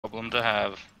Problem to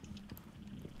have.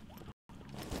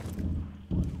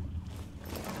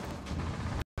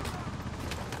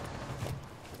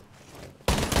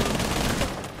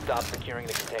 Stop securing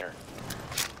the container.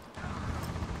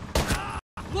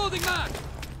 Loading mag!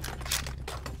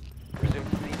 Resume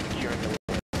securing the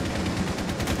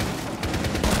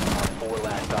 4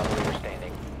 last operator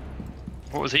standing.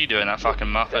 What was he doing, that fucking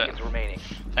muppet? Seconds remaining.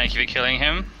 Thank you for killing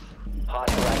him.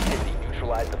 Hostile activity.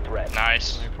 Neutralize the threat.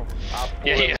 Nice. No problem. Op 4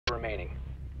 Yeah. remaining.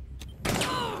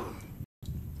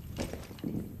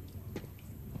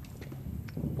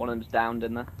 One of them's downed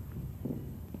in there.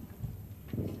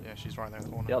 Yeah, she's right there in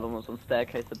the corner. The other one's on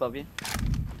staircase above you.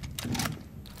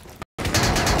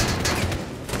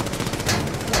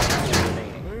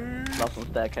 Remaining. Last one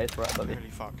staircase right above you. Holy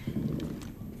fuck.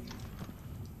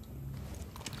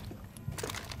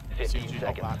 15 CG, hop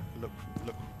seconds. back. Look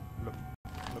right.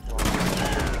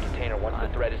 The container once the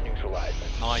threat is neutralized.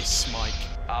 Nice, Mike.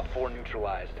 Op 4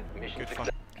 neutralized. Mission Good fun.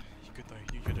 success. You good though.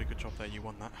 You did a good job there. You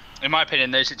won that. In my opinion,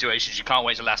 in those situations, you can't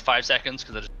wait to the last 5 seconds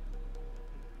because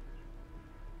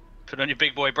put on your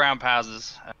big boy brown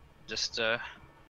powsers. Just